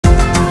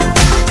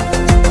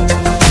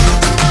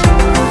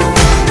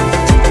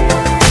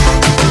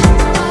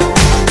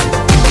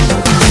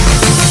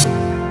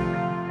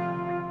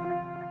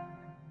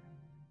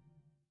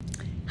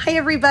Hi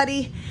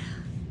everybody.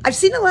 I've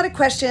seen a lot of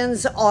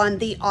questions on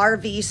the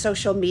RV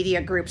social media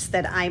groups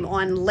that I'm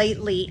on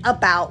lately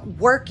about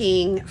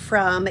working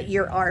from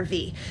your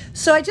RV.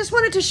 So I just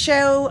wanted to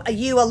show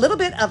you a little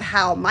bit of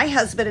how my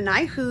husband and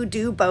I, who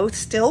do both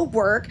still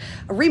work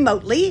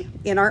remotely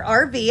in our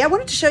RV, I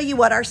wanted to show you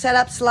what our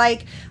setup's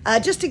like,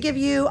 just to give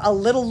you a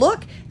little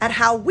look at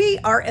how we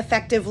are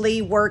effectively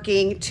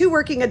working, two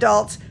working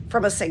adults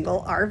from a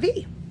single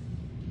RV.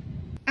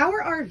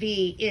 Our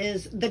RV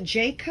is the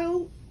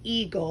Jayco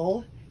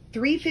Eagle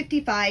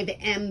 355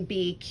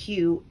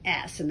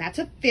 MBQS, and that's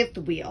a fifth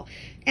wheel.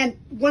 And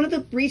one of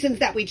the reasons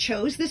that we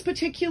chose this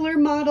particular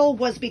model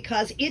was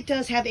because it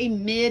does have a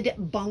mid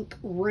bunk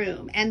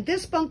room. And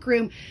this bunk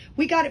room,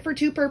 we got it for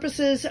two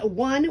purposes.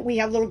 One, we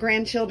have little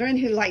grandchildren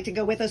who like to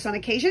go with us on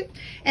occasion.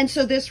 And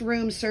so this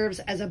room serves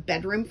as a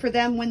bedroom for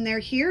them when they're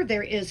here.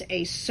 There is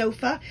a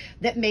sofa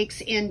that makes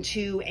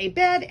into a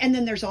bed, and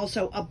then there's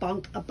also a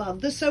bunk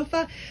above the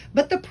sofa.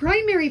 But the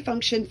primary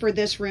function for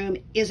this room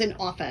is an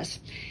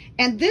office.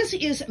 And this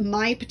is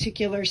my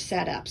particular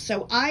setup.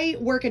 So I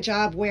work a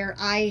job where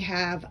I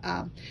have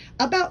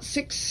about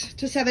 6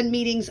 to 7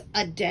 meetings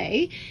a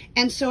day.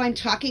 And so I'm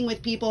talking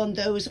with people, and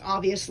those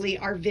obviously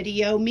are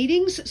video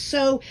meetings.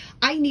 So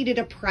I needed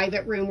a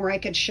private room where I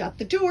could shut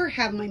the door,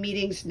 have my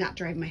meetings, not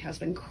drive my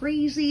husband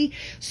crazy.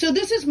 So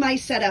this is my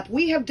setup.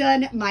 We have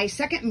done my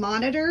second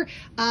monitor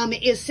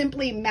is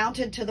simply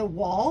mounted to the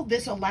wall.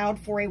 This allowed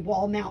for a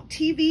wall mount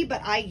TV,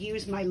 but I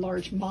use my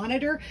large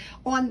monitor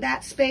on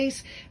that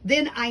space.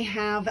 Then I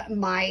have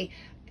my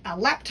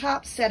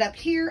laptop set up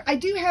here. I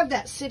do have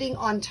that sitting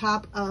on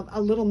top of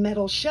a little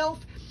metal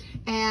shelf,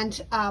 and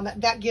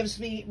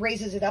that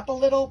raises it up a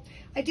little.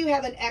 I do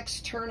have an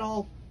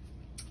external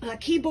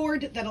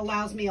keyboard that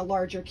allows me a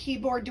larger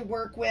keyboard to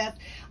work with.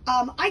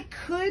 I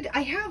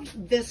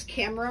have this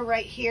camera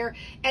right here,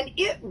 and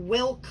it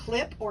will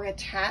clip or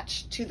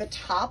attach to the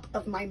top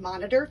of my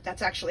monitor.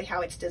 That's actually how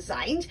it's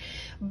designed,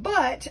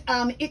 but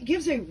it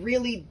gives a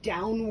really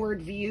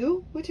downward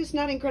view, which is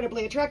not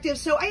incredibly attractive.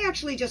 So I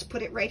actually just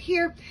put it right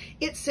here.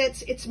 It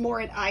sits, it's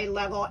more at eye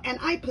level, and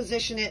I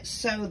position it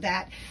so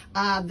that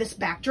this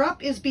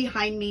backdrop is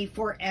behind me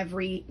for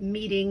every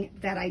meeting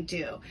that I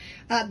do.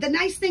 The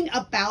nice thing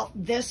about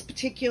this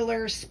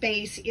particular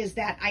space is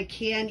that I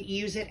can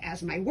use it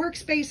as my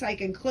workspace. I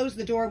can close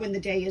the door when the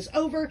day is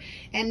over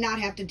and not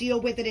have to deal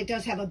with it. It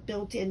does have a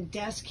built-in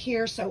desk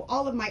here, so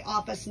all of my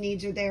office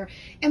needs are there.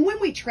 And when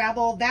we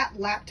travel, that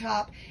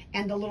laptop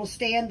and the little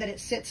stand that it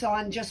sits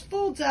on just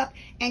folds up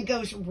and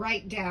goes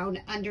right down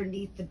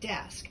underneath the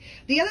desk.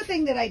 The other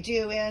thing that I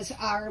do is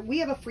we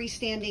have a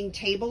freestanding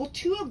table.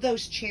 Two of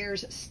those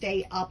chairs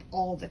stay up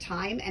all the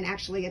time and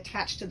actually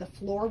attach to the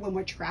floor when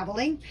we're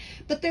traveling.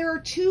 But there are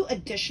two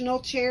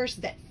additional chairs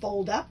that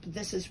fold up.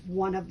 This is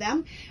one of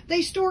them.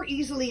 They store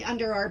easily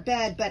under our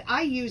bed, but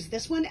I use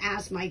this one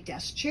as my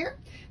desk chair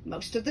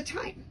most of the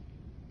time.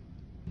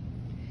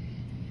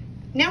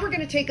 Now we're going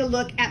to take a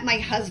look at my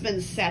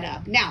husband's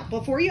setup. Now,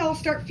 before you all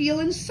start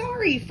feeling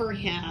sorry for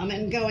him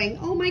and going,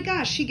 oh my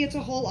gosh, she gets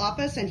a whole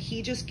office and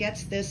he just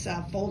gets this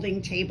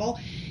folding table.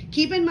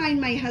 Keep in mind,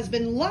 my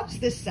husband loves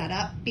this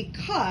setup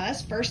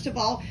because, first of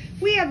all,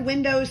 we have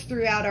windows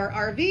throughout our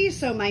RV,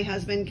 so my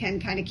husband can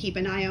kind of keep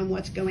an eye on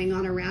what's going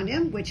on around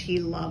him, which he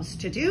loves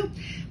to do.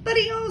 But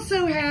he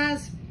also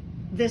has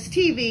this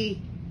TV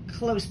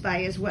close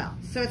by as well.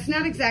 So it's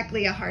not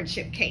exactly a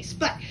hardship case,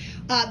 but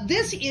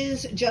this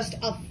is just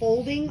a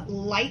folding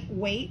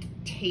lightweight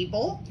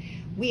table.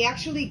 We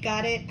actually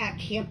got it at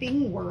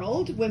Camping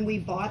World when we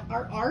bought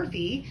our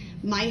RV.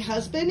 My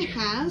husband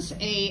has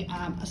a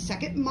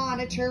second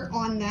monitor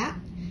on that.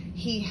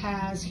 He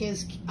has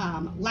his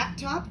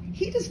laptop.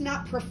 He does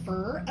not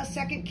prefer a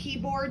second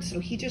keyboard, so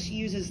he just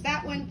uses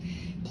that one.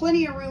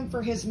 Plenty of room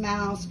for his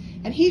mouse,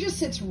 and he just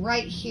sits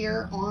right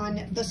here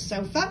on the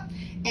sofa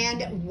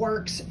and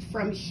works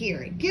from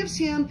here. It gives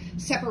him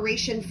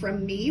separation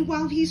from me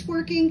while he's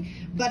working,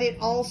 but it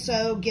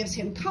also gives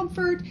him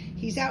comfort.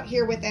 He's out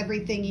here with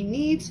everything he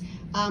needs.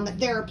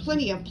 There are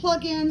plenty of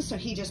plug-ins, so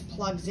he just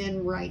plugs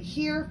in right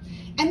here.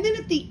 And then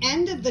at the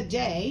end of the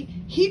day,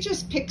 he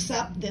just picks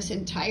up this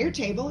entire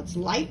table. It's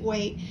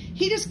lightweight.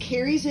 He just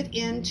carries it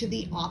into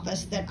the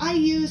office that I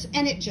use,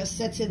 and it just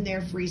sits in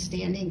there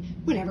freestanding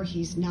whenever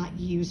he's not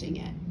using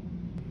it.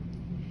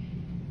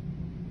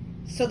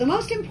 So the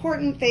most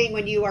important thing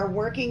when you are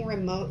working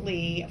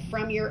remotely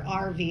from your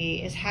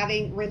RV is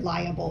having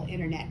reliable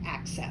internet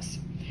access.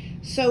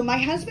 So my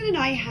husband and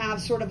I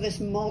have sort of this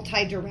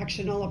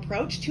multi-directional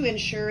approach to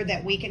ensure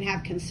that we can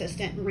have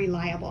consistent and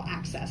reliable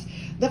access.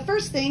 The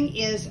first thing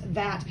is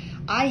that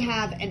I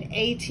have an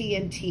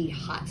AT&T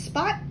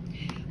hotspot.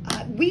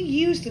 We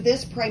used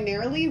this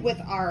primarily with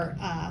our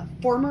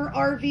former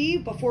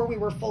RV before we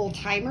were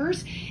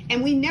full-timers,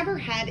 and we never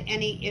had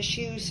any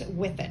issues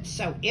with it,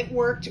 so it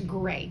worked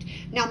great.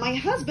 Now, my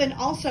husband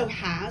also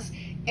has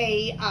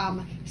a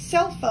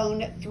cell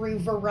phone through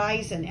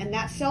Verizon, and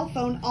that cell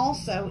phone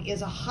also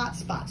is a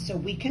hotspot, so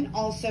we can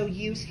also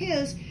use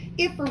his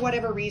if for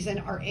whatever reason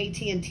our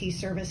AT&T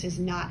service is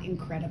not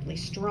incredibly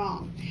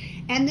strong.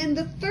 And then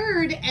the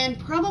third and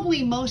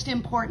probably most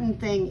important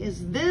thing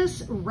is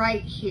this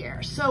right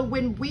here. So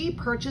when we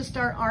purchased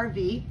our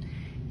RV,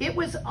 it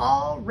was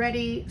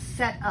already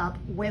set up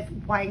with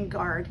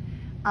Winegard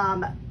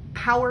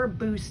power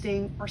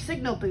boosting or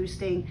signal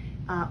boosting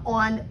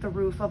on the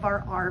roof of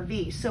our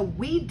RV. So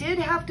we did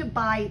have to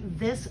buy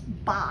this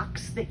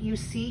box that you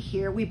see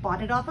here. We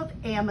bought it off of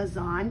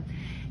Amazon,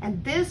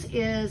 and this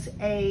is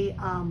a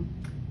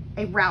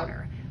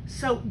router.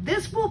 So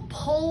this will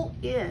pull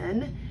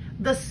in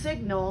the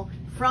signal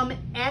from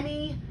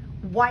any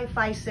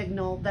Wi-Fi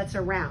signal that's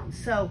around.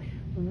 So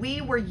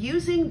we were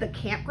using the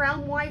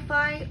campground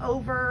Wi-Fi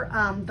over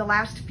the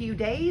last few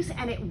days,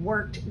 and it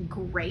worked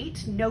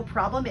great, no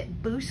problem.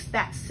 It boosts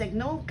that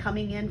signal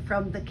coming in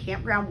from the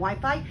campground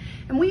Wi-Fi,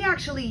 and we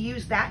actually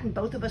used that, and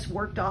both of us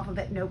worked off of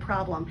it, no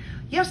problem.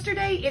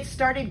 Yesterday, it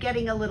started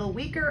getting a little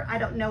weaker. I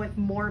don't know if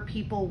more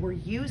people were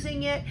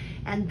using it,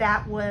 and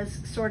that was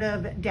sort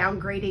of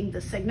downgrading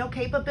the signal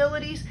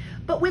capabilities.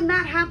 But when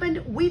that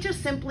happened, we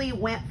just simply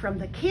went from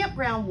the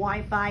campground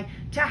Wi-Fi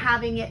to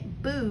having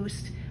it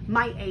boost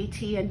my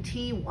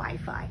AT&T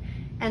Wi-Fi.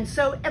 And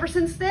so ever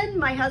since then,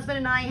 my husband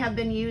and I have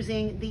been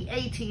using the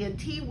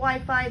AT&T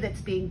Wi-Fi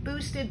that's being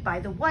boosted by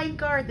the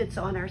Winegard that's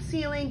on our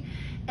ceiling,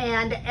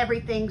 and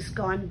everything's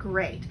gone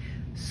great.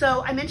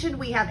 So I mentioned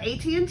we have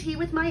AT&T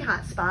with my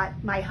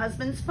hotspot. My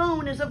husband's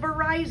phone is a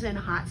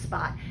Verizon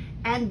hotspot.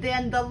 And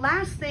then the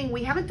last thing,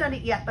 we haven't done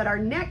it yet, but our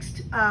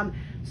next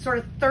sort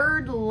of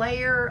third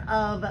layer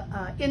of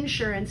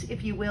insurance,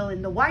 if you will,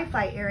 in the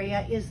Wi-Fi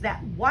area is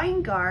that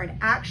Winegard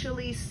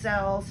actually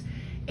sells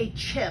a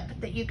chip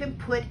that you can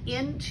put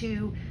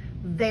into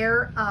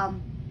their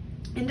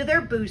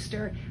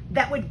booster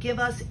that would give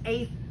us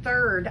a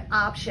third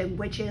option,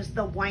 which is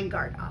the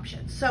Winegard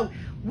option. So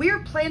we're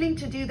planning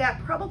to do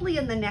that probably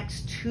in the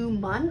next 2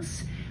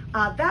 months.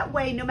 That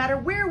way, no matter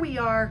where we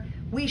are,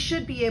 we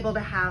should be able to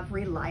have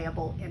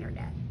reliable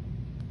internet.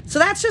 So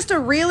that's just a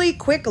really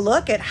quick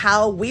look at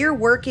how we're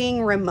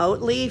working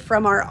remotely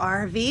from our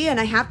RV. And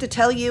I have to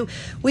tell you,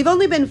 we've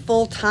only been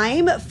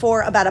full-time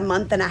for about a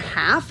month and a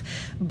half,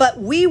 but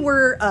we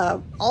were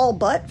all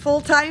but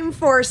full-time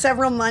for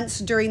several months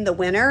during the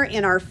winter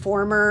in our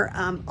former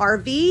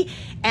RV.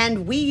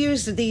 And we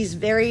used these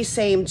very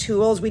same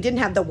tools. We didn't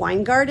have the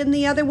Winegard in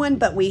the other one,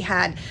 but we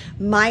had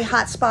my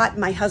hotspot,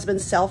 my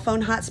husband's cell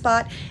phone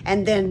hotspot,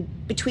 and then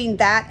between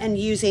that and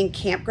using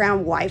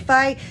campground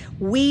Wi-Fi,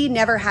 we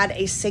never had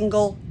a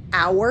single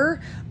hour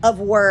of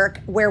work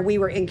where we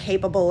were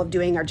incapable of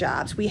doing our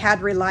jobs. We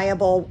had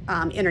reliable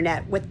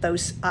internet with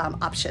those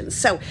options.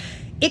 So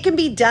it can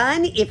be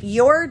done. If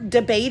you're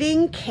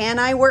debating, can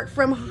I work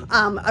from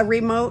a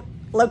remote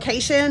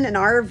location, an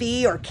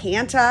RV, or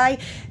can't I?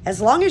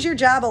 As long as your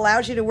job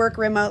allows you to work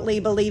remotely,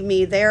 believe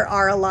me, there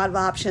are a lot of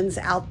options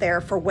out there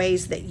for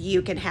ways that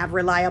you can have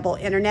reliable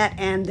internet,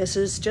 and this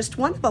is just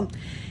one of them.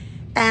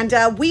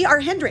 And we are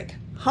Hendrick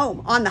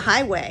Home on the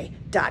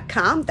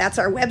Highway.com. That's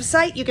our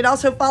website. You can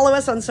also follow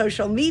us on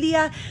social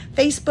media,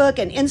 Facebook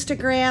and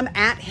Instagram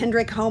at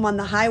Hendrick Home on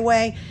the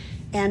Highway.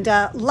 And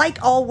like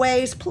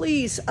always,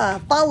 please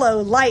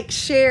follow, like,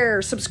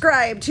 share,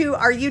 subscribe to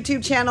our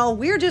YouTube channel.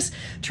 We're just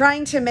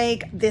trying to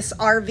make this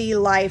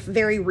RV life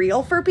very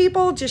real for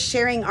people, just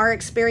sharing our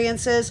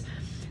experiences.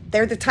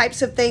 They're the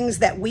types of things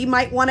that we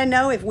might want to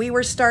know if we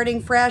were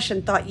starting fresh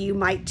and thought you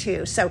might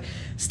too. So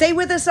stay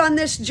with us on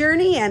this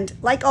journey, and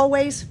like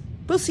always,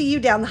 we'll see you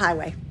down the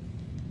highway.